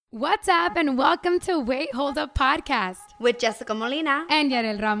What's up and welcome to Wait, Hold Up podcast with Jessica Molina and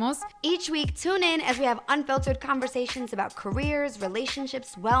Yarel Ramos. Each week, tune in as we have unfiltered conversations about careers,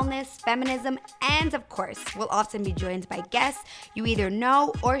 relationships, wellness, feminism, and of course, we'll often be joined by guests you either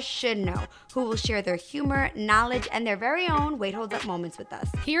know or should know who will share their humor, knowledge, and their very own Wait, Hold Up moments with us.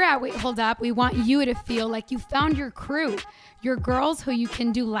 Here at Wait, Hold Up, we want you to feel like you found your crew, your girls who you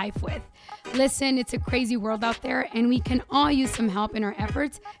can do life with. Listen, it's a crazy world out there, and we can all use some help in our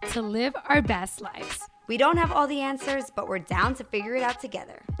efforts to live our best lives. We don't have all the answers, but we're down to figure it out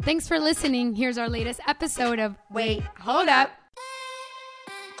together. Thanks for listening. Here's our latest episode of Wait, Hold Up.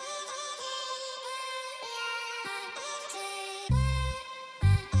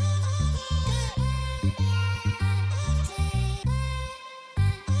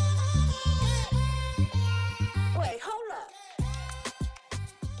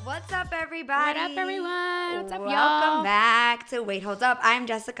 What's up, everybody? What up, everyone? What's up, y'all? Welcome back to Wait, Hold Up. I'm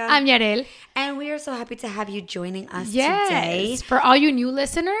Jessica. I'm Yarel. And we are so happy to have you joining us Yes. today. For all you new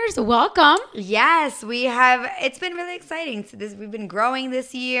listeners, welcome. Yes, we have. It's been really exciting. We've been growing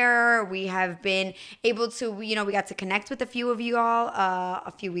this year. We have been able to, we got to connect with a few of you all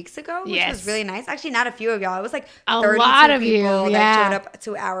a few weeks ago, which was really nice. Actually, not a few of y'all. It was like a 32 lot of people you. that showed up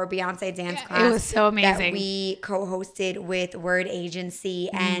to our Beyonce dance class. It was so amazing. That we co-hosted with Word Agency,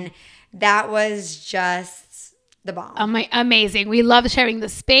 and that was just the bomb. Amazing. We love sharing the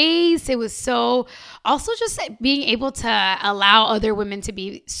space. It was so also just being able to allow other women to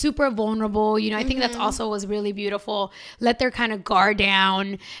be super vulnerable. I think that's also was really beautiful. Let their kind of guard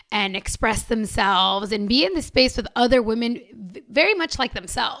down and express themselves and be in the space with other women very much like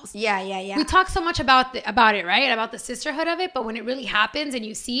themselves. Yeah. We talk so much about it, right? About the sisterhood of it, but when it really happens and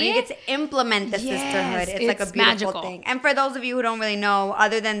you see when you get to implement the sisterhood, it's like a beautiful magical thing. And for those of you who don't really know,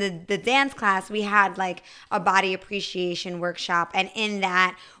 other than the dance class, we had like a body appreciation workshop, and in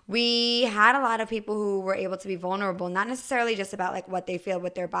that we had a lot of people who were able to be vulnerable, not necessarily just about like what they feel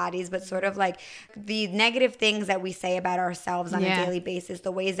with their bodies, but sort of like the negative things that we say about ourselves on a daily basis,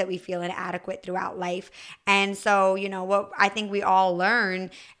 the ways that we feel inadequate throughout life. And so, what I think we all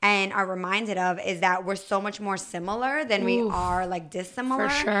learn and are reminded of is that we're so much more similar than we are like dissimilar.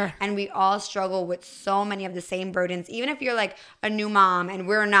 For sure. And we all struggle with so many of the same burdens, even if you're like a new mom and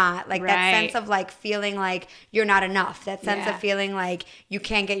we're not, like that sense of like feeling like you're not enough, that sense of feeling like you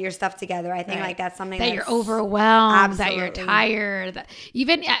can't get your stuff together. I think like that's something that you're overwhelmed, absolutely. that you're tired.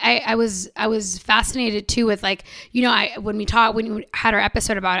 Even I was fascinated too with like, when we had our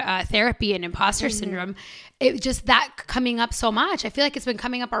episode about therapy and imposter syndrome, it just that coming up so much. I feel like it's been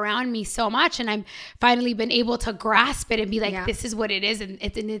coming up around me so much, and I've finally been able to grasp it and be like, this is what it is, and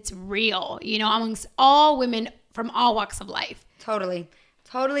it's real, amongst all women from all walks of life. Totally.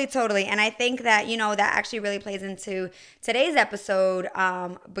 And I think that, that actually really plays into today's episode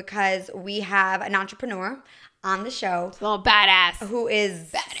because we have an entrepreneur on the show. A little badass. Who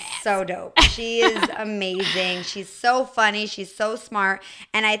is so dope. She is amazing. She's so funny. She's so smart.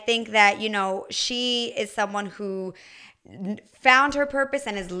 And I think that, she is someone who found her purpose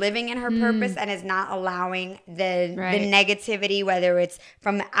and is living in her purpose and is not allowing the negativity, whether it's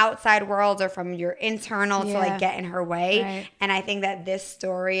from the outside world or from your internal to like get in her way. Right. And I think that this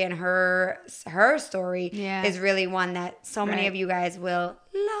story and her story is really one that so many of you guys will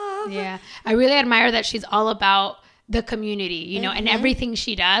love. Yeah. I really admire that she's all about the community, and everything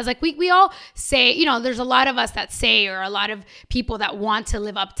she does. Like we all say, there's a lot of us that say, or a lot of people that want to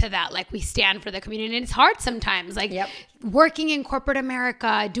live up to that. Like we stand for the community, and it's hard sometimes, like working in corporate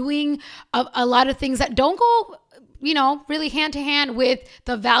America, doing a lot of things that don't go, really hand to hand with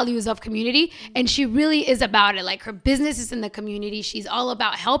the values of community. And she really is about it. Like her business is in the community. She's all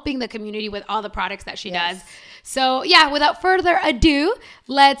about helping the community with all the products that she does. So without further ado,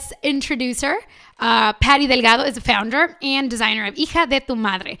 let's introduce her. Patty Delgado is the founder and designer of Hija de tu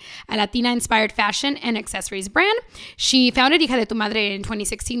Madre, a Latina-inspired fashion and accessories brand. She founded Hija de tu Madre in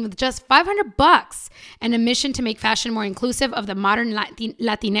 2016 with just $500 and a mission to make fashion more inclusive of the modern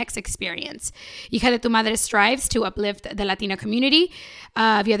Latinx experience. Hija de tu Madre strives to uplift the Latina community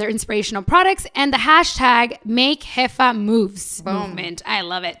via their inspirational products and the hashtag #MakeJefa movement. I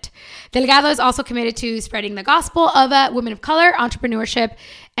love it. Delgado is also committed to spreading the gospel of women of color, entrepreneurship,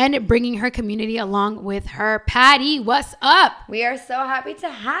 and bringing her community along with her. Patty, what's up? We are so happy to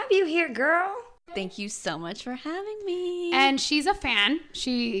have you here, girl. Thank you so much for having me. And she's a fan.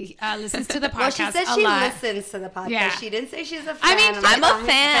 She listens to the podcast. Well, she said she listens to the podcast. Yeah. She didn't say she's a fan. I mean, I'm a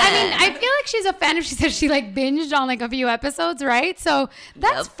fan. I mean, I feel like she's a fan if she said she like binged on like a few episodes, right? So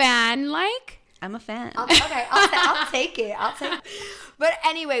that's fan-like. I'm a fan. Okay, I'll take it. But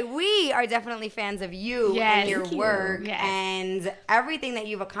anyway, we are definitely fans of you and your work and everything that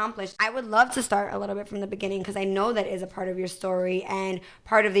you've accomplished. I would love to start a little bit from the beginning because I know that is a part of your story and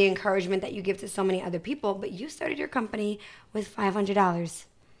part of the encouragement that you give to so many other people. But you started your company with $500.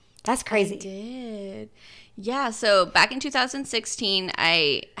 That's crazy. I did. Yeah, so back in 2016,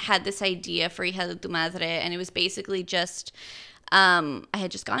 I had this idea for Hija de tu Madre, and it was basically just... I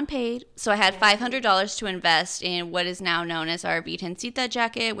had just gotten paid, so I had $500 to invest in what is now known as our Virgencita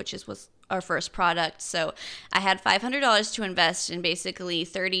jacket, which was our first product. So I had $500 to invest in basically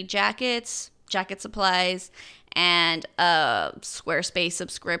 30 jackets, jacket supplies, and a Squarespace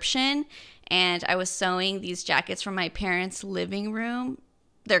subscription. And I was sewing these jackets from my parents' living room,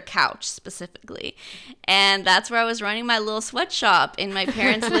 their couch specifically. And that's where I was running my little sweatshop in my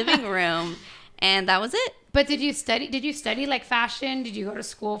parents' living room. And that was it. But did you study like fashion? Did you go to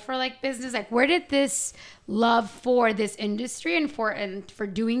school for like business? Like where did this love for this industry and for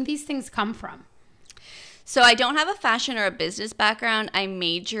doing these things come from? So I don't have a fashion or a business background. I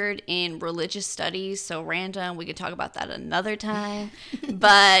majored in religious studies, so random. We could talk about that another time.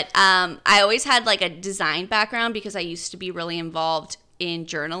 But I always had like a design background because I used to be really involved in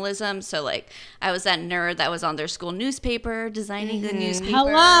journalism. So like I was that nerd that was on their school newspaper designing the newspaper.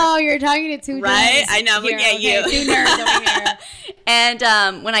 Hello, you're talking to two right? nerds. I know, look at you. Two nerds over here.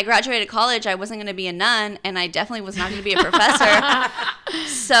 And when I graduated college, I wasn't going to be a nun, and I definitely was not going to be a professor.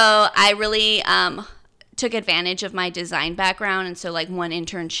 So I really took advantage of my design background, and so like one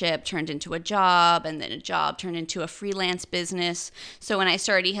internship turned into a job, and then a job turned into a freelance business. So when I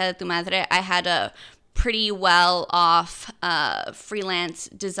started Hija de tu Madre, I had a pretty well off freelance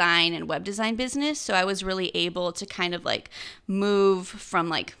design and web design business. So I was really able to kind of like move from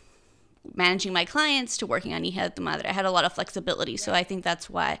like managing my clients to working on Hija de tu Madre. I had a lot of flexibility. So I think that's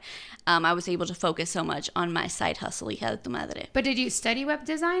why I was able to focus so much on my side hustle, Hija de tu Madre. But did you study web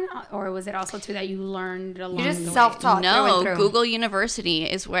design, or was it also too that you learned along the way? You just self-taught. No, Google University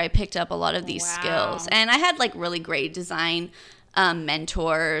is where I picked up a lot of these skills. And I had like really great design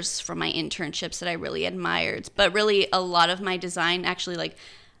mentors from my internships that I really admired. But really a lot of my design, actually like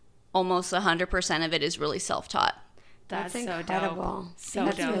almost 100% of it is really self-taught. That's incredible. So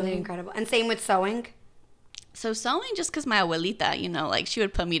that's really incredible. And same with sewing? So sewing, just because my abuelita, you know, like she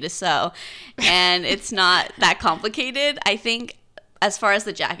would put me to sew. And it's not that complicated. I think as far as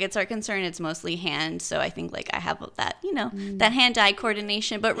the jackets are concerned, it's mostly hand. So I think like I have that, you know, that hand-eye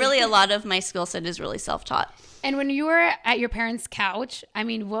coordination. But really a lot of my skill set is really self-taught. And when you were at your parents' couch, I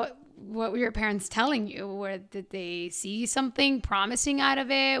mean, what were your parents telling you? Did they see something promising out of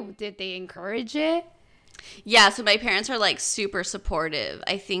it? Did they encourage it? Yeah, so my parents are like super supportive.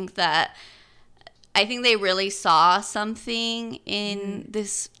 I think they really saw something in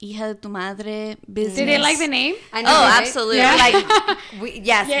this Hija de tu Madre business. Did they like the name? I know, oh, right? absolutely. Yeah.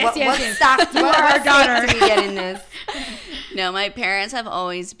 Like, what stock? You are our daughter. Do we get in this? No, my parents have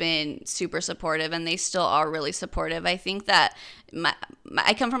always been super supportive, and they still are really supportive. I think that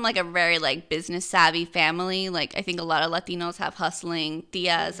I come from like a very like business savvy family. Like I think a lot of Latinos have hustling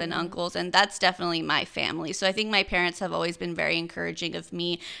tias and uncles, and that's definitely my family. So I think my parents have always been very encouraging of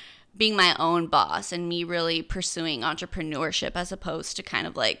me being my own boss and me really pursuing entrepreneurship as opposed to kind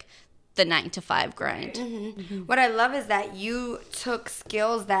of like the 9-to-5 grind. What I love is that you took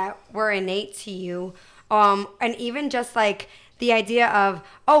skills that were innate to you, and even just like the idea of,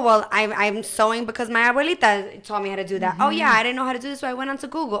 oh, well, I'm sewing because my abuelita taught me how to do that. Oh, yeah, I didn't know how to do this, so I went onto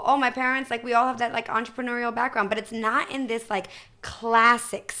Google. Oh, my parents, like, we all have that, like, entrepreneurial background, but it's not in this, like,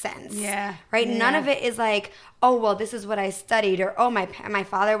 classic sense. Yeah. Right? Yeah. None of it is like, oh, well, this is what I studied, or, oh, my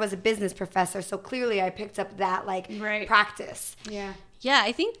father was a business professor, so clearly I picked up that, like, practice. Yeah. Yeah,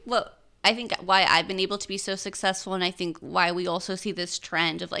 I think why I've been able to be so successful, and I think why we also see this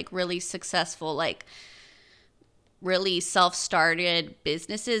trend of, like, really successful, like, really self-started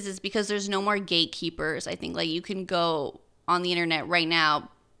businesses is because there's no more gatekeepers. I think like you can go on the internet right now,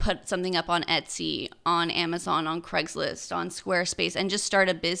 put something up on Etsy, on Amazon, on Craigslist, on Squarespace, and just start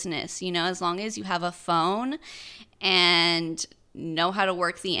a business, you know, as long as you have a phone and know how to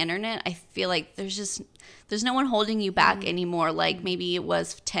work the internet. I feel like there's no one holding you back anymore like maybe it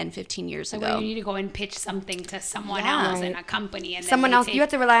was 10-15 years ago. You need to go and pitch something to someone else in a company, and someone else, you have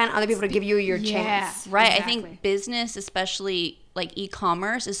to rely on other people to give you your chance. Right. Exactly. I think business, especially like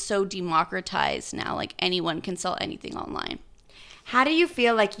e-commerce, is so democratized now. Like anyone can sell anything online. How do you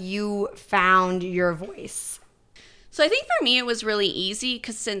feel like you found your voice? So I think for me it was really easy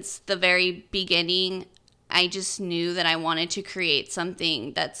because since the very beginning I just knew that I wanted to create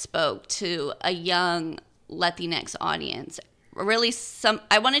something that spoke to a young Latinx audience. really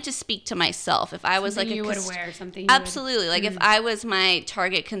I wanted to speak to myself. If I was something like you would wear, something you absolutely like if I was my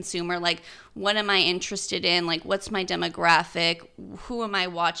target consumer, like what am I interested in, like what's my demographic, who am I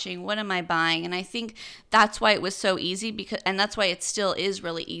watching, what am I buying? And I think that's why it was so easy, and that's why it still is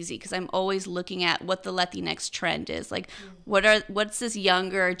really easy, because I'm always looking at what the Latinx trend is, like what's this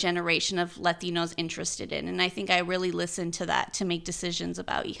younger generation of Latinos interested in, and I think I really listen to that to make decisions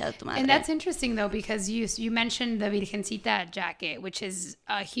about Hija de tu Madre. And that's interesting though, because you mentioned the Virgencita jacket, which is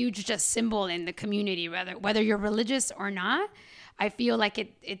a huge just symbol in the community, whether you're religious or not. I feel like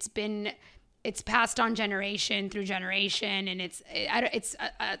it's passed on generation through generation, and it's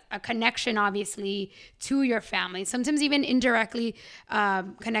a connection, obviously, to your family. Sometimes even indirectly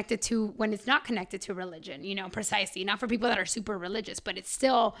connected to when it's not connected to religion, precisely. Not for people that are super religious, but it's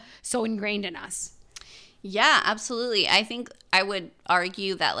still so ingrained in us. Yeah, absolutely. I think I would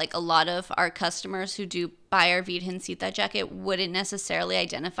argue that like a lot of our customers who do buy our Virgencita jacket wouldn't necessarily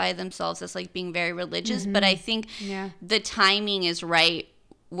identify themselves as like being very religious, but I think the timing is right,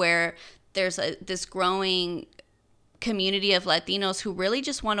 where there's this growing community of Latinos who really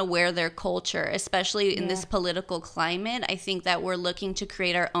just want to wear their culture, especially in this political climate. I think that we're looking to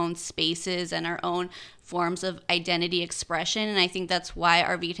create our own spaces and our own forms of identity expression, and I think that's why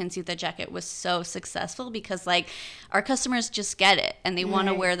our Virgencita jacket was so successful, because like our customers just get it and they want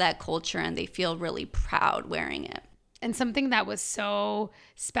to wear that culture and they feel really proud wearing it. And something that was so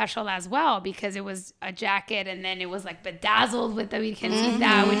special as well, because it was a jacket and then it was like bedazzled with the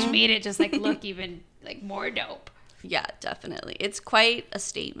Virgencita, which made it just like look even like more dope. Yeah, definitely. It's quite a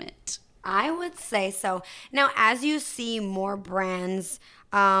statement. I would say so. Now, as you see more brands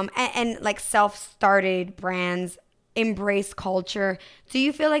and like self-started brands embrace culture, do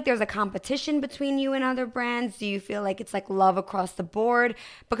you feel like there's a competition between you and other brands? Do you feel like it's like love across the board?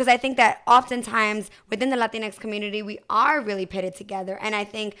 Because I think that oftentimes within the Latinx community, we are really pitted together. And I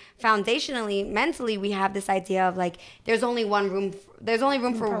think foundationally, mentally, we have this idea of like, there's only room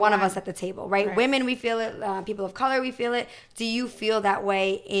for one of us at the table, right? Women, we feel it. People of color, we feel it. Do you feel that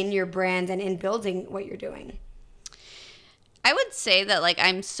way in your brand and in building what you're doing? I would say that like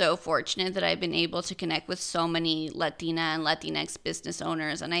I'm so fortunate that I've been able to connect with so many Latina and Latinx business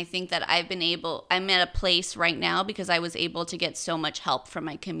owners, and I think that I'm at a place right now because I was able to get so much help from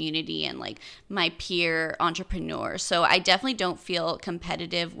my community and like my peer entrepreneurs. So I definitely don't feel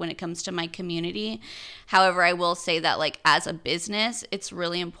competitive when it comes to my community. However, I will say that like as a business, it's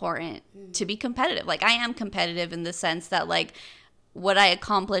really important to be competitive. Like I am competitive in the sense that like what I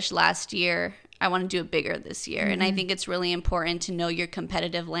accomplished last year, I want to do it bigger this year. And I think it's really important to know your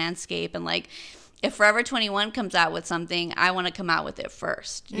competitive landscape. And like, if Forever 21 comes out with something, I want to come out with it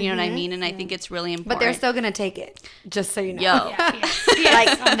first. You know what I mean? And I think it's really important. But they're still going to take it, just so you know. Yo.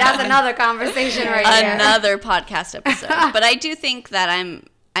 Like, that's another conversation right there. Another podcast episode. But I do think that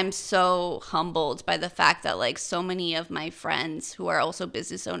I'm so humbled by the fact that like so many of my friends who are also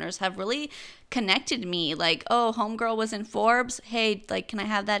business owners have really connected me, like, oh, homegirl was in Forbes, hey, like, can I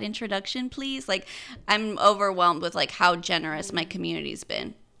have that introduction please? Like, I'm overwhelmed with like how generous my community's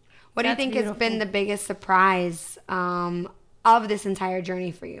been. What do you think has been the biggest surprise of this entire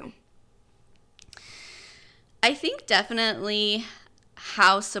journey for you? I think definitely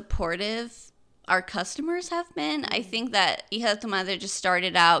how supportive our customers have been. I think that Hija de tu Madre just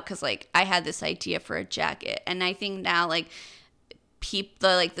started out because like I had this idea for a jacket, and I think now like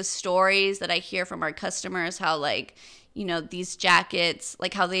the stories that I hear from our customers, how like, you know, these jackets,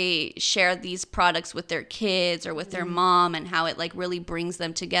 like how they share these products with their kids or with their mom, and how it like really brings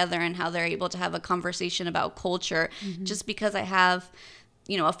them together, and how they're able to have a conversation about culture just because I have,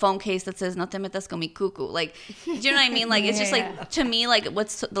 you know, a phone case that says "No te metas con mi cucu." Like, do you know what I mean? Like, it's just like, to me, like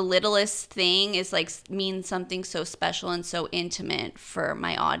what's the littlest thing is like means something so special and so intimate for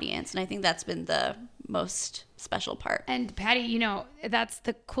my audience. And I think that's been the most special part. And Patty, you know, that's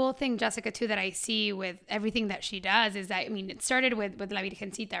the cool thing, Jessica, too, that I see with everything that she does is that, I mean, it started with La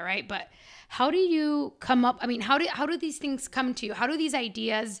Virgencita, right? But how do you come up? I mean, how do these things come to you? How do these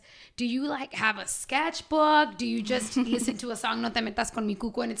ideas? Do you like have a sketchbook? Do you just listen to a song, "No te metas con mi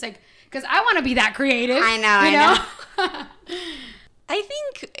cuco," and it's like, because I want to be that creative. I know. I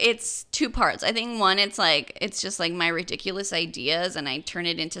think it's two parts. I think one, it's just like my ridiculous ideas and I turn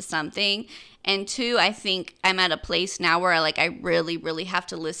it into something. And two, I think I'm at a place now where I really, really have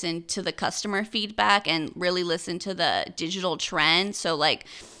to listen to the customer feedback and really listen to the digital trend. So like,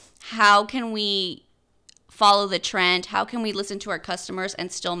 how can we follow the trend? How can we listen to our customers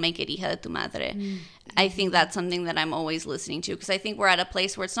and still make it Hija de tu Madre? I think that's something that I'm always listening to, because I think we're at a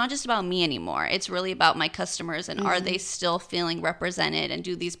place where it's not just about me anymore. It's really about my customers, and are they still feeling represented, and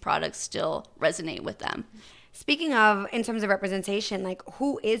do these products still resonate with them? Speaking of, in terms of representation, like,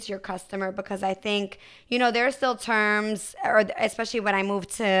 who is your customer? Because I think, there are still terms, or especially when I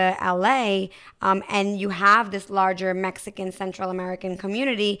moved to LA, and you have this larger Mexican, Central American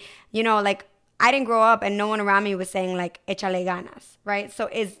community, like, I didn't grow up and no one around me was saying, like, échale ganas, right? So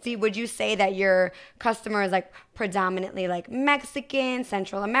would you say that your customer is, like, predominantly, like, Mexican,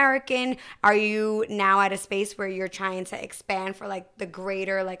 Central American? Are you now at a space where you're trying to expand for, like, the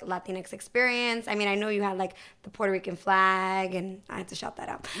greater, like, Latinx experience? I mean, I know you had, like, the Puerto Rican flag, and I have to shout that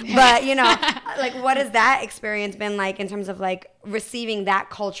out. But, like, what has that experience been like in terms of, like, receiving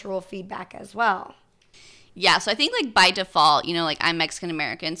that cultural feedback as well? Yeah, so I think, like, by default, like, I'm Mexican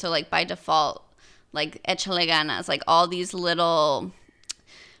American, so, like, by default, like, échale ganas, like, all these little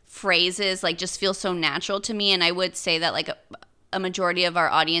phrases, like, just feel so natural to me. And I would say that, like, a majority of our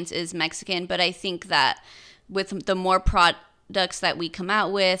audience is Mexican, but I think that with the more products that we come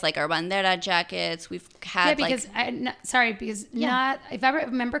out with, like our bandera jackets, we've had, because if I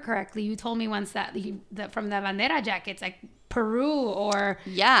remember correctly, you told me once that from the bandera jackets, like, Peru or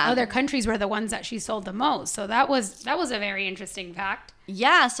other countries were the ones that she sold the most. So that was a very interesting fact.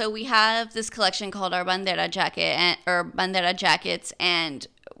 Yeah, so we have this collection called our bandera jacket or bandera jackets, and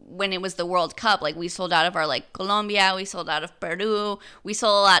when it was the World Cup, like, we sold out of our, like, Colombia, we sold out of Peru, we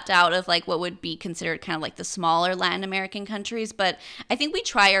sold a lot out of, like, what would be considered kind of like the smaller Latin American countries. But I think we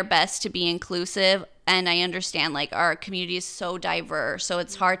try our best to be inclusive, and I understand, like, our community is so diverse, so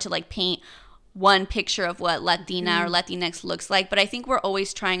it's hard to, like, paint one picture of what Latina or Latinx looks like. But I think we're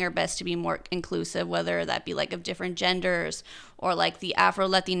always trying our best to be more inclusive, whether that be, like, of different genders or, like, the Afro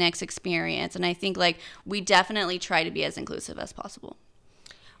Latinx experience. And I think, like, we definitely try to be as inclusive as possible.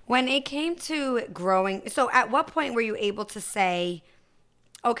 When it came to growing, so at what point were you able to say,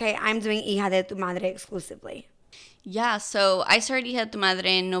 okay, I'm doing Hija de tu Madre exclusively? Yeah, so I started Hija de tu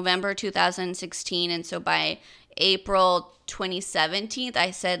Madre in November 2016. And so by April 2017,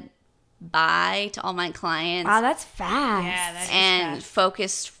 I said bye to all my clients. Wow, that's fast. Yeah, that's and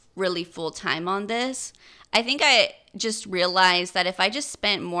focused really full time on this. I think I just realized that if I just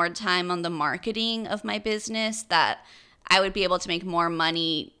spent more time on the marketing of my business, that I would be able to make more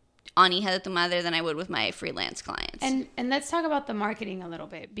money on Hija de tu Madre than I would with my freelance clients. And let's talk about the marketing a little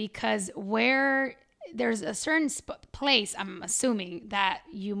bit, because where there's a certain place, I'm assuming, that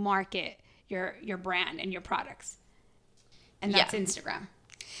you market your brand and your products, and that's Instagram.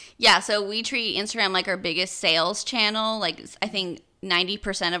 Yeah, so we treat Instagram like our biggest sales channel. Like, I think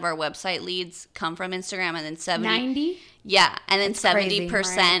 90% of our website leads come from Instagram, and then 90? Yeah, and then That's 70%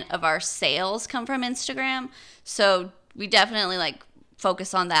 crazy, of our sales come from Instagram. So we definitely, like,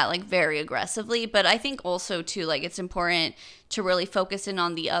 focus on that, like, very aggressively. But I think also, too, like, it's important to really focus in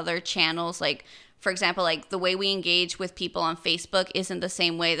on the other channels. Like, for example, like, the way we engage with people on Facebook isn't the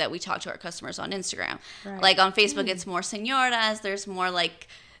same way that we talk to our customers on Instagram. Right. Like, on Facebook, it's more señoras. There's more, like,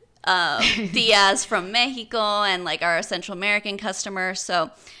 tias from Mexico and, like, our Central American customers. So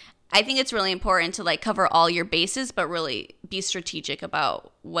I think it's really important to, like, cover all your bases, but really be strategic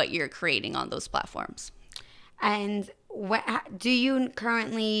about what you're creating on those platforms. And do you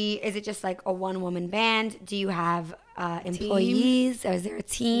currently, is it just like a one-woman band? Do you have employees? Or is there a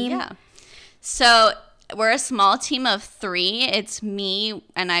team? Yeah. So we're a small team of 3. It's me,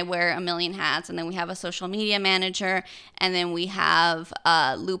 and I wear a million hats. And then we have a social media manager. And then we have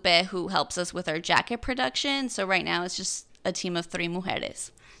Lupe, who helps us with our jacket production. So right now it's just a team of 3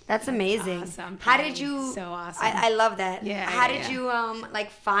 mujeres. That's amazing. Awesome. How did you? So awesome. I love that. Yeah. How did you like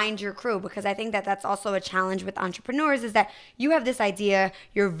find your crew? Because I think that that's also a challenge with entrepreneurs, is that you have this idea,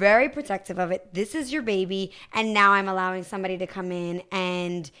 you're very protective of it. This is your baby, and now I'm allowing somebody to come in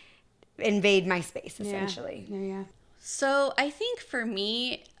and invade my space, essentially. Yeah. So I think for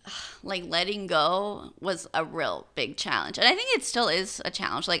me, like, letting go was a real big challenge. And I think it still is a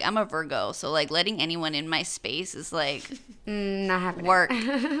challenge. Like, I'm a Virgo, so, like, letting anyone in my space is, like, not happening. Work.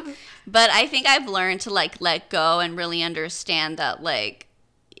 But I think I've learned to, like, let go and really understand that, like,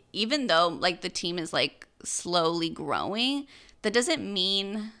 even though, like, the team is, like, slowly growing, that doesn't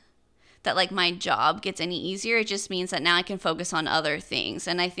mean that, like, my job gets any easier. It just means that now I can focus on other things.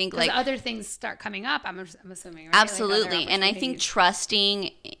 And I think, like, other things start coming up, I'm assuming, right? Absolutely. Like, and I think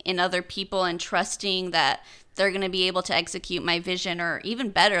trusting in other people and trusting that they're going to be able to execute my vision, or even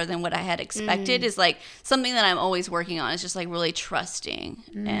better than what I had expected, is, like, something that I'm always working on. Is just, like, really trusting.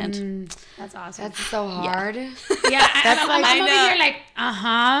 And that's awesome. That's so hard. Yeah, I'm over here like,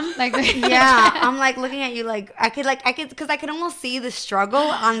 like, yeah, I'm like looking at you like I could because I can almost see the struggle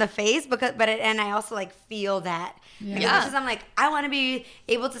on the face, and I also, like, feel that. Yeah. Because I'm like, I want to be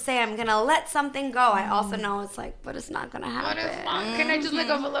able to say I'm gonna let something go. I also know it's like, but it's not gonna happen. Can I just look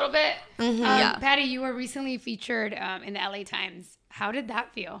up a little bit? Yeah. Patty, you were recently featured in the LA Times. How did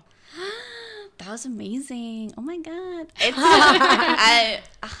that feel? That was amazing. Oh my God. It's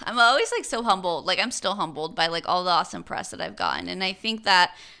I'm always like so humbled. Like I'm still humbled by like all the awesome press that I've gotten. And I think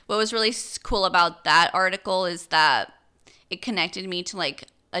that what was really cool about that article is that it connected me to like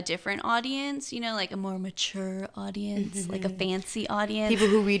a different audience, you know, like a more mature audience, like a fancy audience. People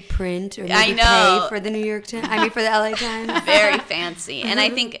who read print or I maybe know. pay for the New York Times. I mean, for the LA Times. Very fancy. And I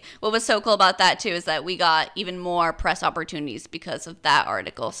think what was so cool about that too is that we got even more press opportunities because of that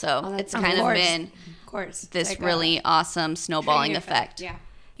article. So it's kind of been this like really awesome snowballing effect. Yeah.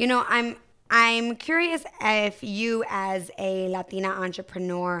 You know, I'm curious if you, as a Latina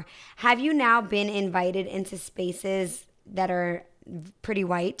entrepreneur, have you now been invited into spaces that are pretty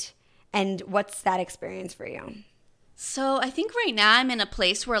white? And what's that experience for you? So I think right now I'm in a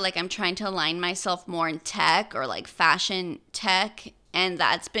place where like I'm trying to align myself more in tech or like fashion tech. And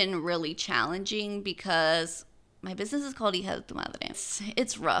that's been really challenging because my business is called Hija de tu Madre.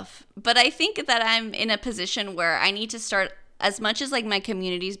 It's rough. But I think that I'm in a position where I need to start, as much as like my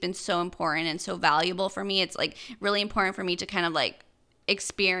community's been so important and so valuable for me, it's like really important for me to kind of like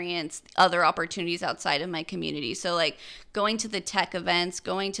experience other opportunities outside of my community. So like going to the tech events,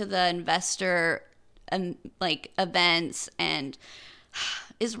 going to the investor like events and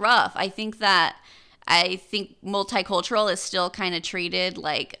is rough. I think multicultural is still kind of treated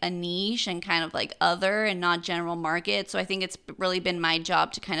like a niche and kind of like other and not general market. So I think it's really been my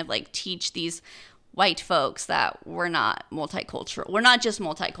job to kind of like teach these white folks that we're not multicultural. We're not just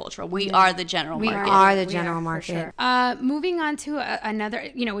multicultural. We are the general market. We are the general market. Sure. Moving on to another,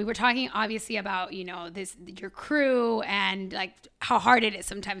 you know, we were talking obviously about, you know, your crew and like how hard it is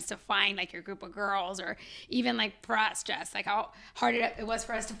sometimes to find like your group of girls, or even like for us, Jess, like how hard it was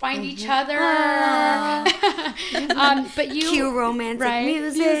for us to find each other. But you Cue romantic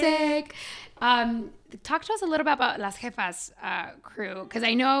music. Talk to us a little bit about Las Jefas crew, because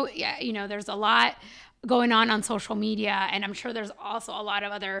I know, you know, there's a lot going on social media, and I'm sure there's also a lot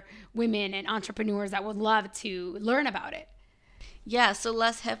of other women and entrepreneurs that would love to learn about it. Yeah, so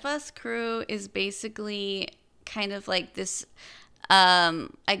Las Jefas crew is basically kind of like this,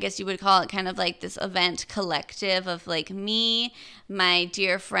 I guess you would call it kind of like this event collective of like me, my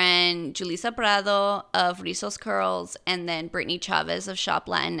dear friend Julissa Prado of Rizos Curls, and then Brittany Chavez of Shop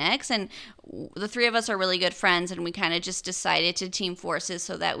Latinx. And the three of us are really good friends, and we kind of just decided to team forces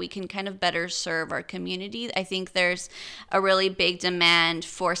so that we can kind of better serve our community. I think there's a really big demand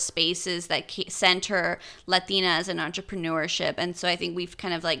for spaces that center Latinas and entrepreneurship. And so I think we've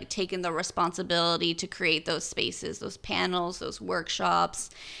kind of like taken the responsibility to create those spaces, those panels, those workshops,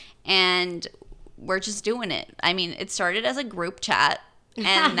 and we're just doing it. I mean, it started as a group chat,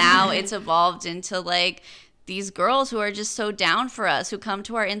 and now it's evolved into like these girls who are just so down for us, who come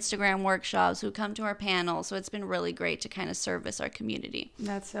to our Instagram workshops, who come to our panels. So it's been really great to kind of service our community.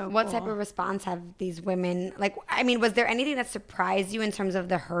 That's so What cool. type of response have these women, like, I mean, was there anything that surprised you in terms of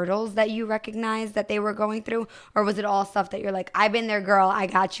the hurdles that you recognized that they were going through? Or was it all stuff that you're like, I've been there, girl, I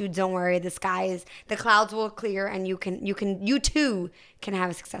got you, don't worry, the clouds will clear, and you too can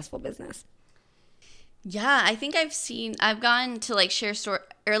have a successful business? Yeah, I think I've gotten to like share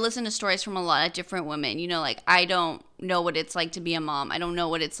or listen to stories from a lot of different women. You know, like I don't know what it's like to be a mom. I don't know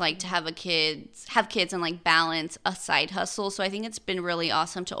what it's like to have kids and like balance a side hustle. So I think it's been really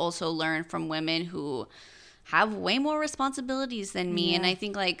awesome to also learn from women who have way more responsibilities than me. Yeah. And I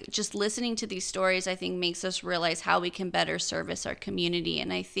think like just listening to these stories, I think makes us realize how we can better service our community.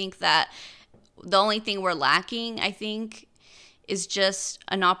 And I think that the only thing we're lacking, I think, is just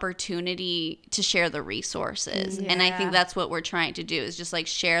an opportunity to share the resources. Yeah. And I think that's what we're trying to do, is just like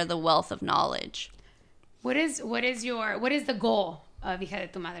share the wealth of knowledge. What is the goal of Hija de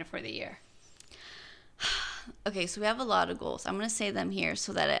tu Madre for the year? Okay, so we have a lot of goals. I'm going to say them here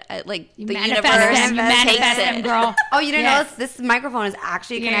so that the universe takes it. Girl. Oh, you didn't know this microphone is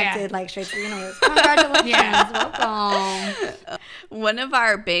actually connected like straight to the universe. Congratulations. Welcome. One of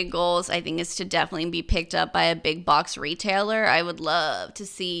our big goals, I think, is to definitely be picked up by a big box retailer. I would love to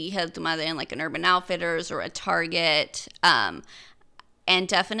see Hija de tu Madre in like an Urban Outfitters or a Target, and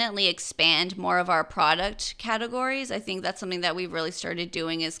definitely expand more of our product categories. I think that's something that we've really started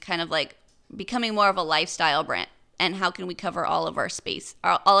doing, is kind of like becoming more of a lifestyle brand. And how can we cover all of our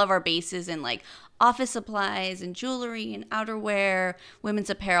bases in like office supplies and jewelry and outerwear, women's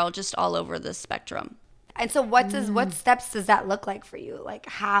apparel, just all over the spectrum. And so what steps does that look like for you? Like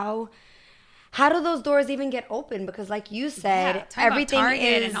how do those doors even get open? Because like you said, everything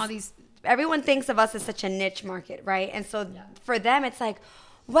is, and all these, everyone thinks of us as such a niche market, right? And so for them, it's like,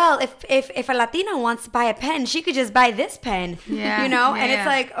 well, if a Latina wants to buy a pen, she could just buy this pen. Yeah. You know? Yeah, And it's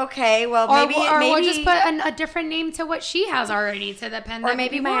like, okay, well, or maybe we'll just put a different name to what she has already to the pen. or that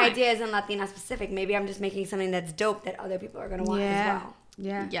maybe we my want. idea isn't Latina specific. Maybe I'm just making something that's dope that other people are going to want as well.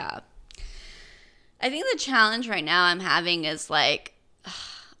 Yeah. Yeah. I think the challenge right now I'm having is like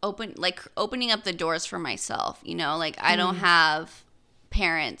opening up the doors for myself, you know? Like I don't have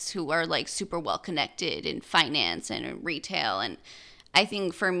parents who are like super well connected in finance and in retail, and I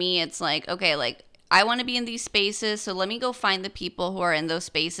think for me it's like, okay, like I want to be in these spaces, so let me go find the people who are in those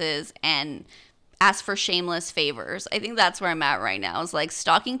spaces and ask for shameless favors. I think that's where I'm at right now, is like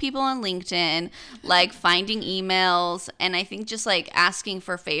stalking people on LinkedIn, like finding emails, and I think just like asking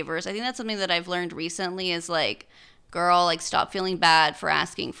for favors. I think that's something that I've learned recently is like, girl, like stop feeling bad for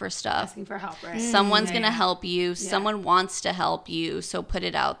asking for stuff. Asking for help, right? Someone's going to help you. Someone wants to help you, so put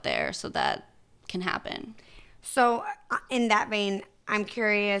it out there so that can happen. So in that vein, I'm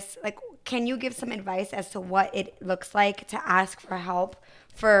curious, like, can you give some advice as to what it looks like to ask for help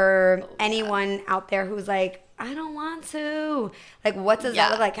for anyone out there who's like, I don't want to? Like, what does that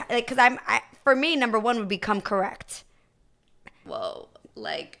look like? Because for me, number one would become correct. Whoa.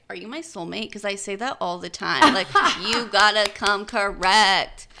 Like, are you my soulmate? Because I say that all the time. Like, you gotta come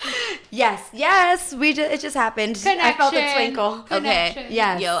correct. Yes. It just happened. I felt a twinkle. Okay.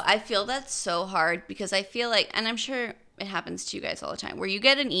 Yes. Yo, I feel that's so hard because I feel like, and I'm sure it happens to you guys all the time, where you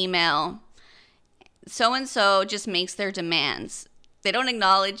get an email, so-and-so just makes their demands. They don't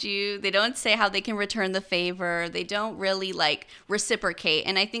acknowledge you. They don't say how they can return the favor. They don't really, like, reciprocate.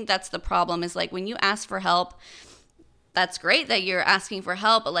 And I think that's the problem is, like, when you ask for help, that's great that you're asking for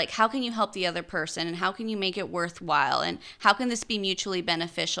help, but like, how can you help the other person, and how can you make it worthwhile, and how can this be mutually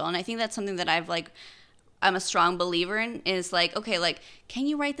beneficial? And I think that's something that I'm a strong believer in, is like, okay, like, can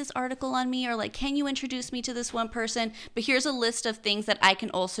you write this article on me, or like, can you introduce me to this one person? But here's a list of things that I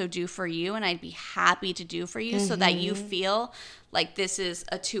can also do for you, and I'd be happy to do for you, so that you feel like this is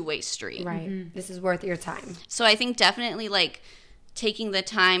a two-way street. Right. This is worth your time. So I think definitely like taking the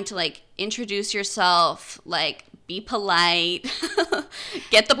time to like introduce yourself, like be polite,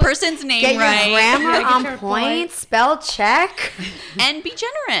 get the person's name Get right, your grammar on your point, spell check. and be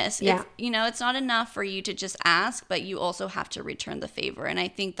generous. Yeah. It's not enough for you to just ask, but you also have to return the favor. And I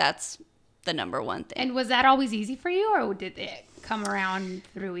think that's the number one thing. And was that always easy for you, or did it come around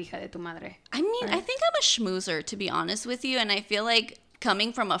through Hija de tu Madre? I mean, I think I'm a schmoozer, to be honest with you. And I feel like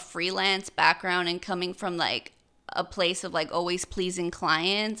coming from a freelance background and coming from like a place of like always pleasing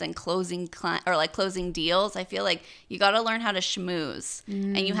clients and closing deals, I feel like you got to learn how to schmooze,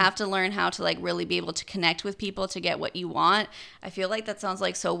 and you have to learn how to like really be able to connect with people to get what you want. I feel like that sounds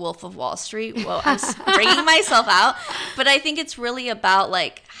like so Wolf of Wall Street. Well, I'm bringing myself out, but I think it's really about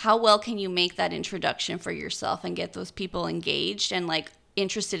like how well can you make that introduction for yourself and get those people engaged and like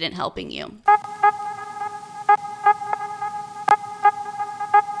interested in helping you.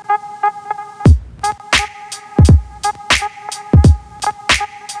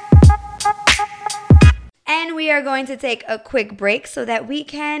 And we are going to take a quick break so that we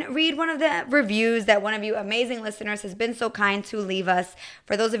can read one of the reviews that one of you amazing listeners has been so kind to leave us.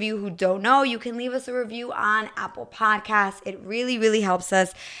 For those of you who don't know, you can leave us a review on Apple Podcasts. It really, really helps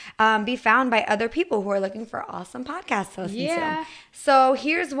us be found by other people who are looking for awesome podcasts to listen to. So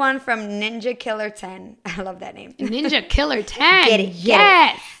here's one from Ninja Killer 10. I love that name. Ninja Killer 10. Get it.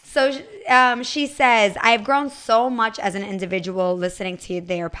 Yes. So she says, I've grown so much as an individual listening to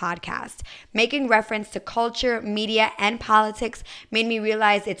their podcast. Making reference to culture, media, and politics made me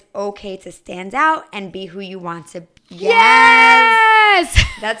realize it's okay to stand out and be who you want to be. Yes.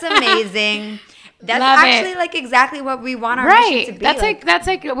 That's amazing. That's Love actually it. like exactly what we want our mission to be. That's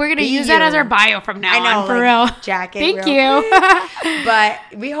like we're gonna be use that you. as our bio from now I know, on, for like, real. jacket. Thank real you. But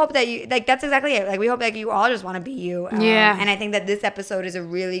we hope that you like. That's exactly it. Like we hope that you all just want to be you. Yeah. And I think that this episode is a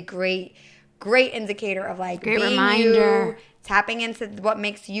really great indicator of like Great being reminder. you, tapping into what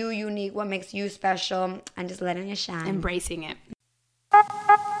makes you unique, what makes you special, and just letting it shine. Embracing it.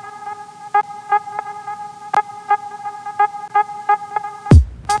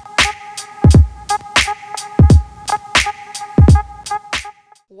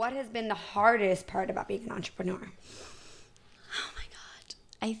 What has been the hardest part about being an entrepreneur? Oh my God.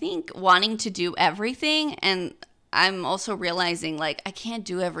 I think wanting to do everything, and I'm also realizing like I can't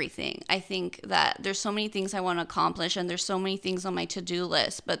do everything. I think that there's so many things I want to accomplish, and there's so many things on my to-do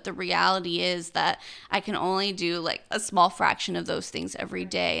list, but the reality is that I can only do like a small fraction of those things every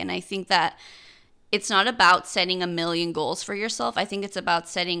day. And I think that it's not about setting a million goals for yourself. I think it's about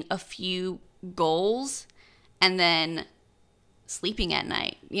setting a few goals and then sleeping at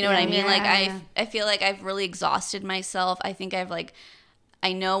night. You know what I mean? Like I feel like I've really exhausted myself. I think I've like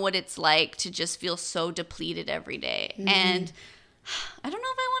I know what it's like to just feel so depleted every day. And I don't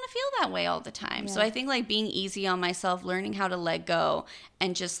know if I want to feel that way all the time. So I think like being easy on myself, learning how to let go,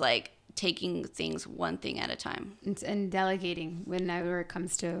 and just like taking things one thing at a time. And delegating whenever it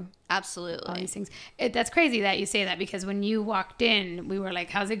comes to all Absolutely. these things. That's crazy that you say that, because when you walked in, we were like,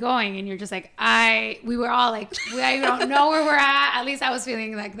 how's it going? And you're just like, we were all like, I don't know where we're at. At least I was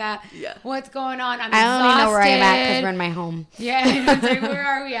feeling like that. Yeah. What's going on? I'm I only know where I'm at because exhausted. we're in my home. Yeah. It's like, where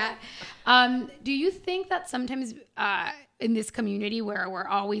are we at? Do you think that sometimes in this community where we're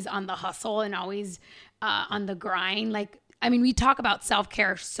always on the hustle and always on the grind, like, I mean, we talk about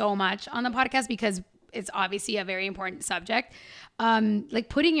self-care so much on the podcast because it's obviously a very important subject. Like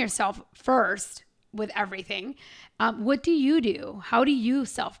putting yourself first with everything. What do you do? How do you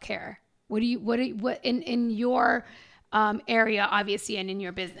self-care? What in your area, obviously, and in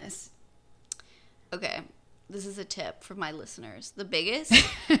your business? Okay. This is a tip for my listeners. The biggest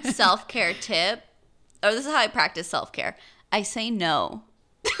self-care tip, or this is how I practice self-care. I say no.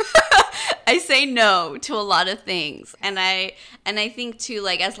 I say no to a lot of things. And I think too,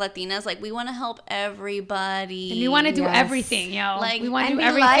 like as Latinas, like we want to help everybody. And we want to do Yes. everything, yo. Like, we want to and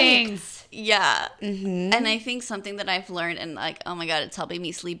do be everything. liked. Yeah. And I think something that I've learned, and like, oh my God, it's helping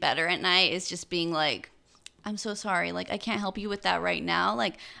me sleep better at night, is just being like, I'm so sorry. Like, I can't help you with that right now.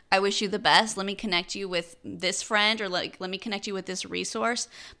 Like, I wish you the best. Let me connect you with this friend, or like, let me connect you with this resource.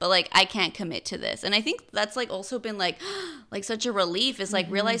 But like, I can't commit to this. And I think that's like also been like such a relief, is like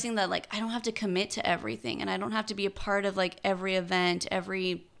realizing that like, I don't have to commit to everything, and I don't have to be a part of like every event,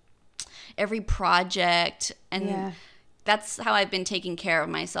 every project. And that's how I've been taking care of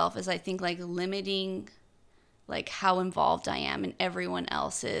myself, is I think like limiting like how involved I am in everyone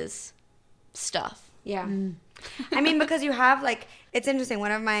else's stuff. Yeah. I mean, because you have like, it's interesting.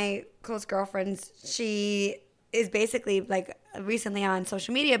 One of my close girlfriends, she is basically like recently on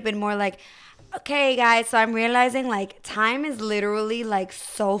social media been more like, okay, guys, so I'm realizing like time is literally like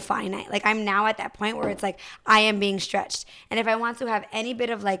so finite. Like I'm now at that point where it's like I am being stretched. And if I want to have any bit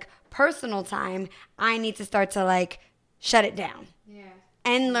of like personal time, I need to start to like shut it down. Yeah.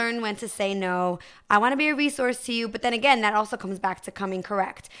 And learn when to say no. I want to be a resource to you, but then again, that also comes back to coming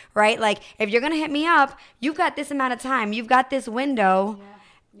correct, right? Like if you're going to hit me up, you've got this amount of time. You've got this window.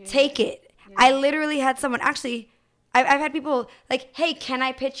 Take it. I literally had someone, actually, I've had people like, hey, can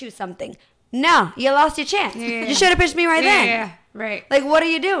I pitch you something? No, you lost your chance. You should have pitched me right then. Yeah, right. Like, what are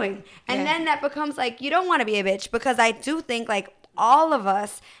you doing? And then that becomes like, you don't want to be a bitch, because I do think like all of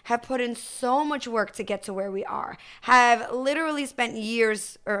us have put in so much work to get to where we are, have literally spent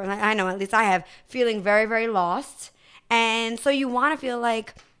years, or I know at least I have, feeling very, very lost. And so you want to feel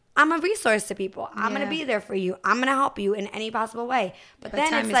like, I'm a resource to people. I'm going to be there for you. I'm going to help you in any possible way. But then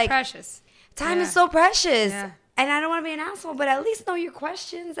time it's is like, precious. time is so precious. Yeah. And I don't want to be an asshole, but at least know your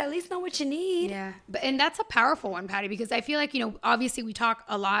questions. At least know what you need. Yeah. And that's a powerful one, Patty, because I feel like, obviously we talk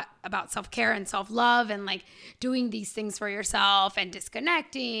a lot about self-care and self-love and like doing these things for yourself and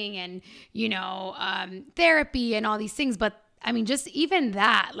disconnecting and, therapy and all these things. But I mean, just even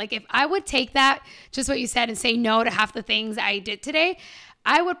that, like if I would take that, just what you said, and say no to half the things I did today,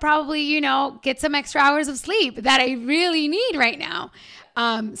 I would probably, get some extra hours of sleep that I really need right now.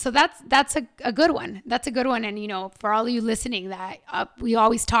 So that's a good one. That's a good one. And, for all of you listening that we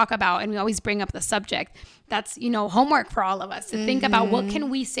always talk about and we always bring up the subject, that's, homework for all of us to think about what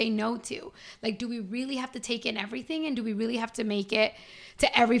can we say no to? Like, do we really have to take in everything? And do we really have to make it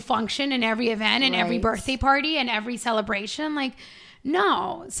to every function and every event and every birthday party and every celebration? Like,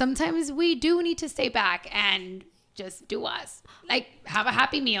 no, sometimes we do need to stay back and just do us. Like, have a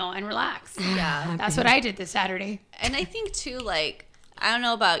happy meal and relax. Yeah. That's what I did this Saturday. And I think too, like, I don't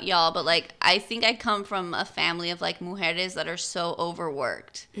know about y'all, but like, I think I come from a family of like mujeres that are so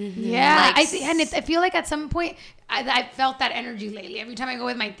overworked. Yeah. Like, I feel like at some point I felt that energy lately. Every time I go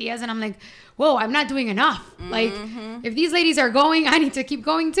with my tias and I'm like, whoa, I'm not doing enough. Like, if these ladies are going, I need to keep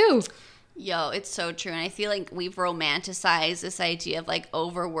going too. Yo, it's so true. And I feel like we've romanticized this idea of like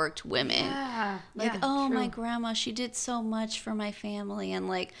overworked women. Yeah. Like, yeah, oh, true. my grandma, she did so much for my family. And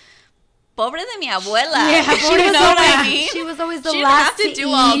like, pobre de mi abuela. Yeah, you know what I mean? She was always the She didn't last have to do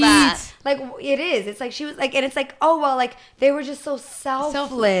all that. Like, it is. It's like she was like, and it's like, oh, well, like, they were just so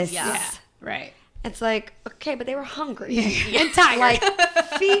selfless. Yeah. Right. It's like, okay, but they were hungry. Yeah. And tired. Like,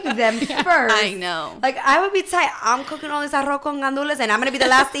 feed them first. I know. Like, I would be tired. I'm cooking all this arroz con gandules, and I'm going to be the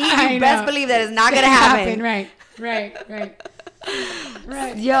last to eat. I You best know. believe that is not going to happen. Right. Right.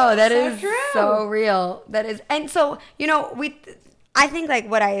 Yo, that So is true. so real. That is, and so, I think like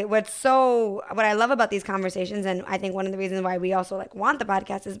what I love about these conversations, and I think one of the reasons why we also like want the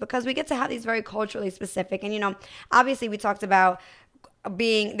podcast, is because we get to have these very culturally specific, and obviously we talked about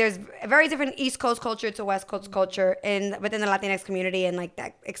there's a very different East Coast culture to West Coast culture within the Latinx community, and like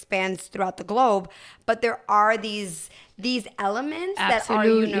that expands throughout the globe. But there are these elements that are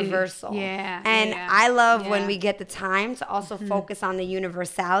universal. Yeah. And I love when we get the time to also focus on the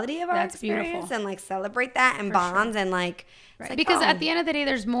universality of our experience beautiful. and like celebrate that and bonds and like. Right. Like, Because at the end of the day,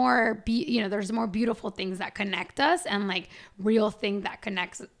 there's more, there's more beautiful things that connect us and like real thing that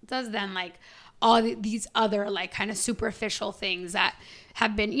connects us than like all these other like kind of superficial things that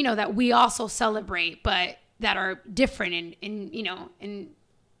have been, that we also celebrate, but that are different in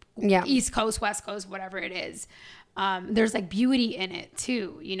East Coast, West Coast, whatever it is. There's like beauty in it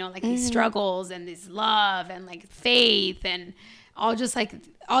too, like these struggles and this love and like faith and all just like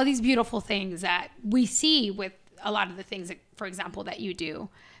all these beautiful things that we see with a lot of the things, for example, that you do,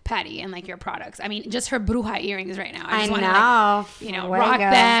 Patty, and like your products. I mean, just her bruja earrings right now. I just want to rock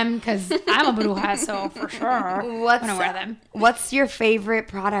them because I'm a bruja, so for sure I want to wear them. What's your favorite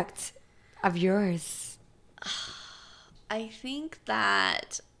product of yours? I think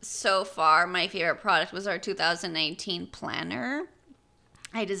that so far my favorite product was our 2019 planner.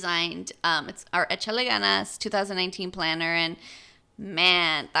 I designed it's our Echale Ganas 2019 planner, and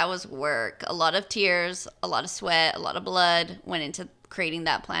man, that was work. A lot of tears, a lot of sweat, a lot of blood went into creating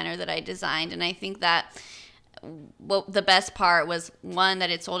that planner that I designed. And I think that the best part was, one, that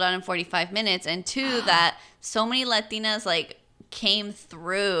it sold out in 45 minutes, and two, that so many Latinas like came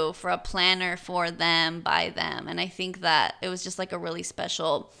through for a planner for them, by them. And I think that it was just like a really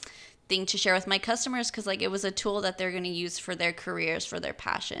special thing to share with my customers, because like it was a tool that they're going to use for their careers, for their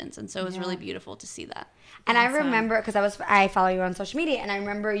passions. And so it was really beautiful to see that. And awesome. I remember, because I follow you on social media, and I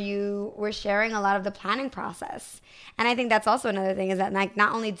remember you were sharing a lot of the planning process. And I think that's also another thing, is that like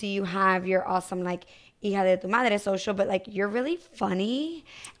not only do you have your awesome like Hija de tu Madre social, but like you're really funny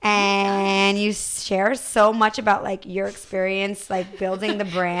and you share so much about like your experience like building the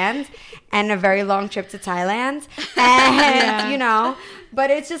brand and a very long trip to Thailand. And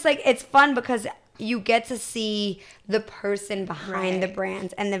but it's just like, it's fun because you get to see the person behind the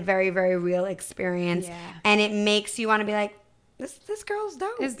brand and the very, very real experience. Yeah. And it makes you want to be like, this girl's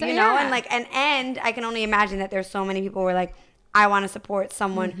dope, and like, and I can only imagine that there's so many people who are like, I want to support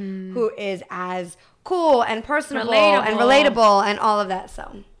someone who is as cool and personable and relatable and all of that.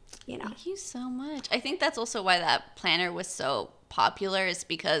 So, Thank you so much. I think that's also why that planner was so popular, is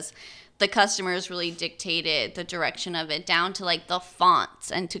because the customers really dictated the direction of it, down to like the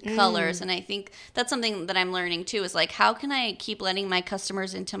fonts and to colors. And I think that's something that I'm learning too, is like, how can I keep letting my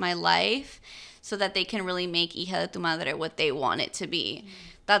customers into my life so that they can really make Hija de tu Madre what they want it to be?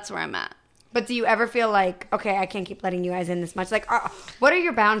 That's where I'm at. But do you ever feel like, okay, I can't keep letting you guys in this much? Like, what are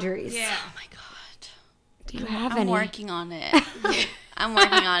your boundaries? Yeah. Oh my God. Do you have any? I'm working on it. I'm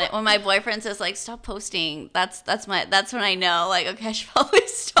working on it. When my boyfriend says like, stop posting, that's when I know, like, okay, I should probably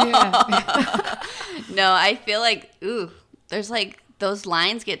stop. Yeah. No, I feel like, there's like, those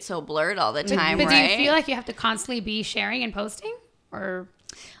lines get so blurred all the time, but right? Do you feel like you have to constantly be sharing and posting? Or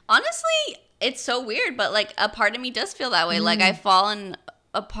honestly, it's so weird, but like a part of me does feel that way. Like I've fallen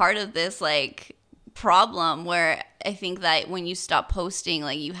a part of this like problem where I think that when you stop posting,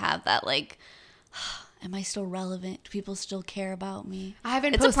 like you have that like, am I still relevant? Do people still care about me? I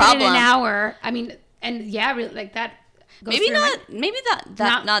haven't posted in an hour. I mean, and yeah, really, like that. Maybe not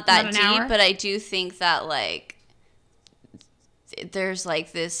that deep, hour. But I do think that like there's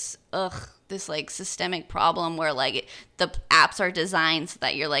like this like systemic problem where like the apps are designed so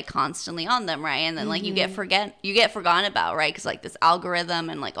that you're like constantly on them, right? And then like you get forgotten about, right? Because like this algorithm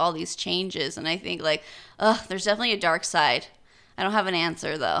and like all these changes, and I think like there's definitely a dark side. I don't have an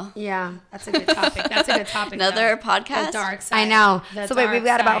answer though. Yeah, that's a good topic. Another podcast. The dark side. I know. So wait, we've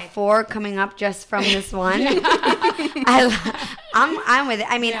got about 4 coming up just from this one. I'm with it.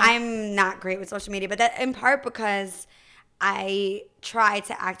 I mean, I'm not great with social media, but that in part because I try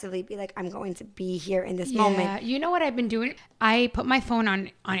to actively be like, I'm going to be here in this moment. You know what I've been doing? I put my phone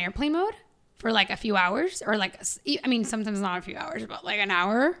on airplane mode for like a few hours, or like, I mean, sometimes not a few hours, but like an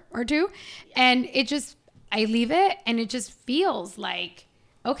hour or two. And I leave it and it just feels like,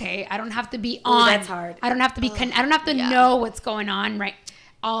 okay, I don't have to be on. That's hard. I don't have to be, I don't have to know what's going on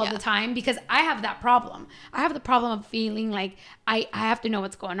all the time, because I have that problem. I have the problem of feeling like I have to know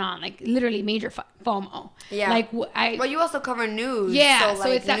what's going on, like literally major FOMO. Yeah. Like well, you also cover news. Yeah.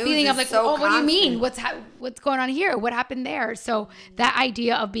 So it's that feeling of like, what do you mean? What's going on here? What happened there? So that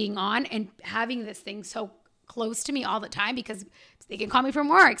idea of being on and having this thing so close to me all the time, because they can call me from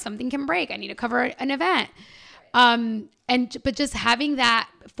work, something can break, I need to cover an event. But just having that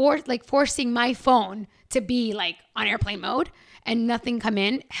forcing my phone to be like on airplane mode and nothing come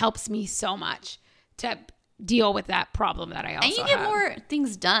in helps me so much to deal with that problem that I also And you get have. more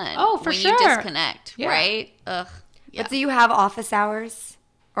things done. Oh, for when sure. you disconnect, Yeah. right? Ugh. Yeah. But do you have office hours?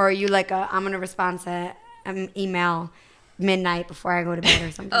 Or are you like I'm going to respond to an email midnight before I go to bed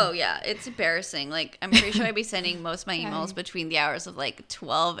or something? Oh yeah, it's embarrassing. Like I'm pretty sure I'd be sending most of my emails between the hours of like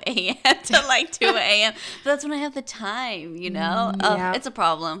 12 a.m. to like 2 a.m. But that's when I have the time, you know? Yeah. It's a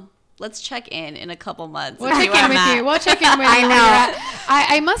problem. Let's check in a couple months. We'll and see check where in I'm with at. you. We'll check in with I you. know.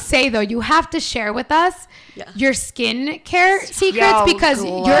 I must say though, you have to share with us your skincare secrets Yo, because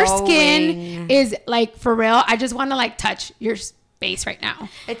your skin glowing. is like for real. I just want to like touch your face right now.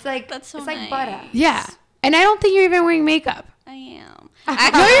 It's like That's so it's like nice. butter. Yeah, and I don't think you're even wearing makeup. I am.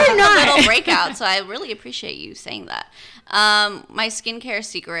 Actually, you're I'm not. a little breakout, so I really appreciate you saying that. My skincare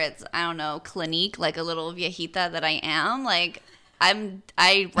secrets, I don't know, Clinique, like a little viejita that I am. Like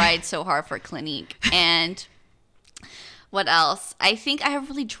I ride so hard for Clinique. And what else? I think I have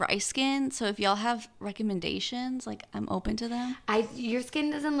really dry skin, so if y'all have recommendations, like I'm open to them. Your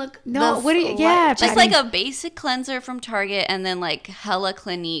skin doesn't look No, the what do you- slut- yeah, Just like a basic cleanser from Target and then like hella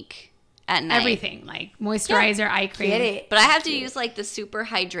Clinique at night. Everything like moisturizer, eye cream. Get it. But I have to use like the super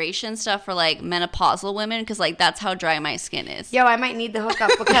hydration stuff for like menopausal women because like that's how dry my skin is. Yo, I might need the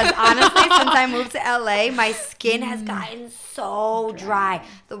hookup because honestly, since I moved to LA, my skin has gotten so dry.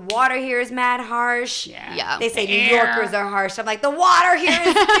 The water here is mad harsh. Yeah. They say The New air. Yorkers are harsh. I'm like, the water here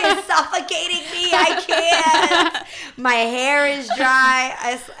is suffocating me. I can't. My hair is dry.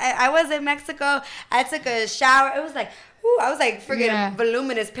 I was in Mexico. I took a shower. It was like, ooh, I was like freaking Yeah.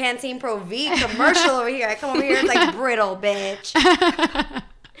 voluminous Pantene Pro V commercial over here. I come over here, it's like brittle, bitch.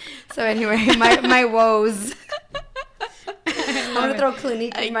 So anyway, my woes. I'm gonna throw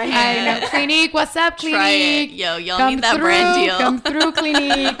Clinique in my I hair. know. Clinique, what's up, Clinique? Try it. Yo, y'all need that brand deal. Come through,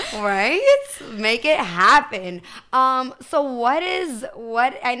 Clinique. Right? Make it happen. So what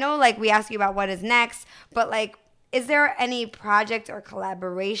I know like we asked you about what is next, but like is there any project or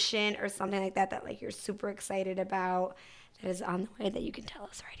collaboration or something like that like you're super excited about that is on the way that you can tell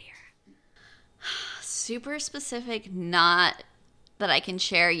us right here? Super specific, not that I can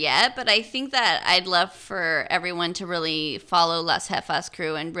share yet, but I think that I'd love for everyone to really follow Las Jefas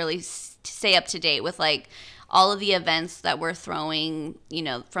crew and really stay up to date with like all of the events that we're throwing, you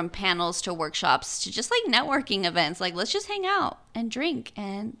know, from panels to workshops to just like networking events. Like, let's just hang out and drink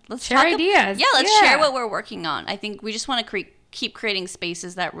and let's Share talk ideas. Yeah, let's Yeah. share what we're working on. I think we just want to keep creating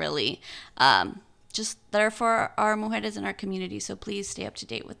spaces that really just that are for our mujeres in our community. So please stay up to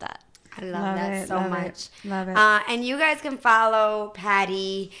date with that. I love that so much. Love it. And you guys can follow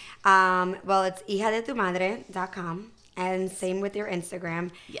Patty. Well, it's hijadetumadre.com. And same with your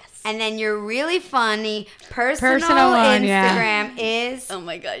Instagram. Yes. And then your really funny personal one, Instagram is... Oh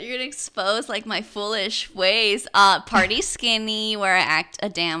my god, you're gonna expose like my foolish ways. Party skinny, where I act a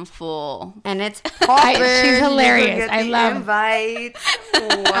damn fool. And it's poppin'. she's hilarious. You get I the love- invites.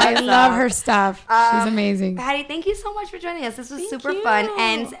 I What's love up? her stuff. She's amazing. Patty, thank you so much for joining us. This was super you. fun.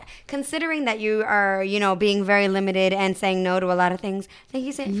 And considering that you are, you know, being very limited and saying no to a lot of things, thank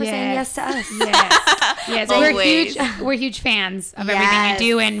you for saying yes to us. Yes. Yes. Always. We're huge fans of everything you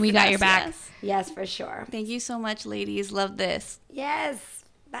do, and we got your back. Yes. Yes, for sure. Thank you so much, ladies. Love this. Yes.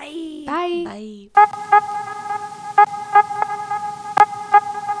 Bye. Bye. Bye.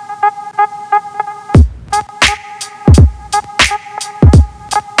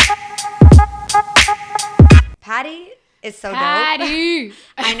 Patty is so dope. Patty.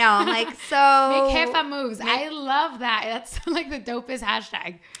 I know. I'm like, so. Make Jefa moves. I love that. That's like the dopest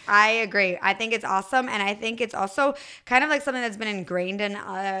hashtag. I agree. I think it's awesome. And I think it's also kind of like something that's been ingrained in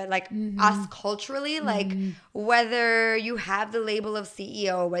like us culturally. Like whether you have the label of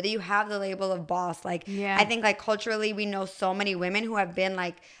CEO, whether you have the label of boss, like I think like culturally we know so many women who have been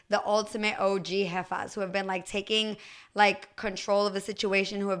like the ultimate OG jefas, who have been like taking like control of the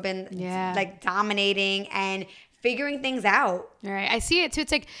situation, who have been like dominating and figuring things out. Right. I see it too.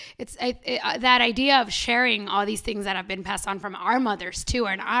 It's like, that idea of sharing all these things that have been passed on from our mothers too,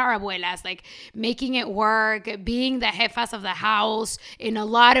 and our abuelas, like making it work, being the jefas of the house in a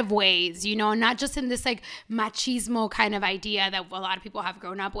lot of ways, you know, not just in this like machismo kind of idea that a lot of people have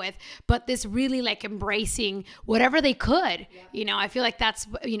grown up with, but this really like embracing whatever they could, you know. I feel like that's,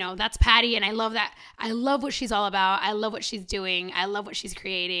 you know, that's Patty, and I love that. I love what she's all about. I love what she's doing. I love what she's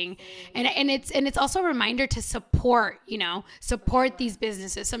creating. And it's also a reminder to support, you know, support these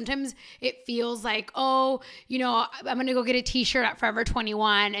businesses. Sometimes it feels like, oh, you know, I'm going to go get a t-shirt at Forever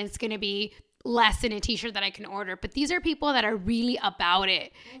 21 and it's going to be less in a t-shirt that I can order. But these are people that are really about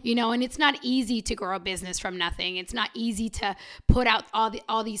it, you know, and it's not easy to grow a business from nothing. It's not easy to put out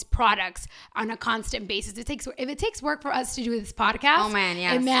all these products on a constant basis. If it takes work for us to do this podcast, oh man,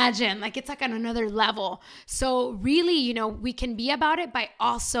 yes. Imagine, like, it's like on another level. So really, you know, we can be about it by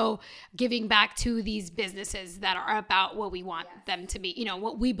also giving back to these businesses that are about what we want them to be, you know,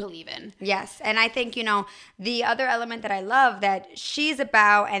 what we believe in. Yes. And I think, you know, the other element that I love that she's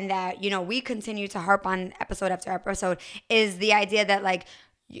about and that, you know, we continue to harp on episode after episode is the idea that, like,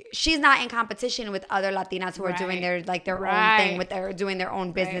 she's not in competition with other Latinas who are doing their own thing, with their doing their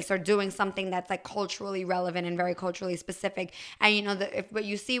own business or doing something that's like culturally relevant and very culturally specific. And you know, what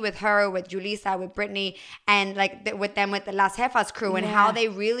you see with her, with Julissa, with Brittany, and like with the Las Jefas crew, and how they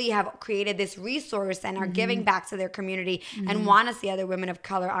really have created this resource and are giving back to their community and want to see other women of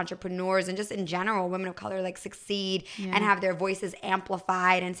color entrepreneurs and just in general women of color like succeed and have their voices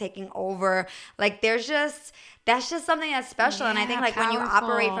amplified and taking over. Like that's just something that's special. And I think like when you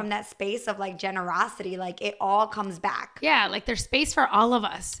operate from that space of like generosity, like it all comes back. Yeah, like there's space for all of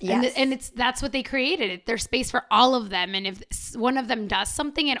us. Yes. And that's what they created. There's space for all of them. And if one of them does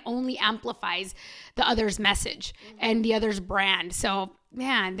something, it only amplifies the other's message and the other's brand. So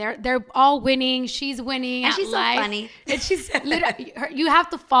man, they're all winning. She's winning. And she's so funny. And she's literally, you have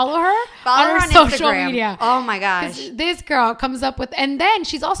to follow her on her social Instagram. Media. Oh my gosh. This girl comes up with, and then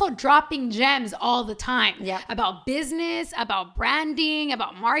she's also dropping gems all the time about business, about branding,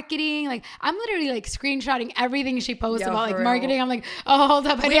 about marketing. Like I'm literally like screenshotting everything she posts about like marketing. I'm like, oh, hold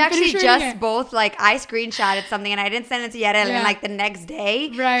up. We actually just both like I screenshotted something and I didn't send it to Yarel. And like the next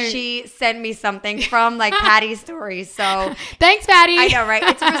day, she sent me something from like Patty's story. So thanks, Patty. I know. Right?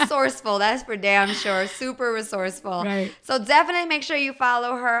 It's resourceful. That's for damn sure. Super resourceful. Right. So definitely make sure you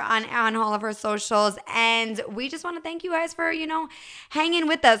follow her on all of her socials. And we just want to thank you guys for, you know, hanging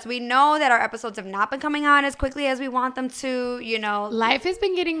with us. We know that our episodes have not been coming out as quickly as we want them to, you know. Life has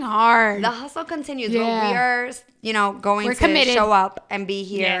been getting hard. The hustle continues. But we are, you know, We're committed. Show up and be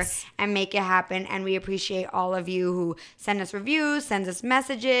here and make it happen. And we appreciate all of you who send us reviews, send us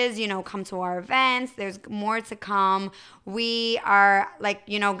messages, you know, come to our events. There's more to come. We are like,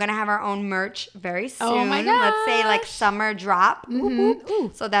 you know, gonna have our own merch very soon. Oh my gosh. Let's say like summer drop.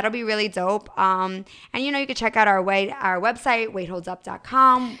 So that'll be really dope. And you know, you can check out our website,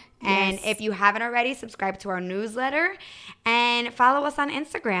 weightholdsup.com. And if you haven't already, subscribe to our newsletter and follow us on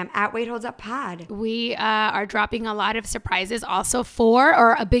Instagram at weightholdsuppod. We are dropping a lot of surprises also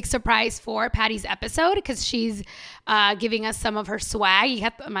or a big surprise for Patty's episode because she's giving us some of her swag. You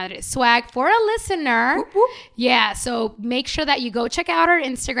have swag for a listener. Whoop, whoop. Yeah, so make sure that you go check out our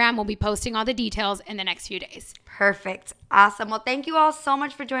Instagram. We'll be posting all the details in the next few days. Perfect. Awesome. Well, thank you all so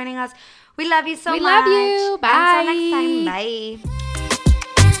much for joining us. We love you so much. We love you. Bye. Until next time. Bye.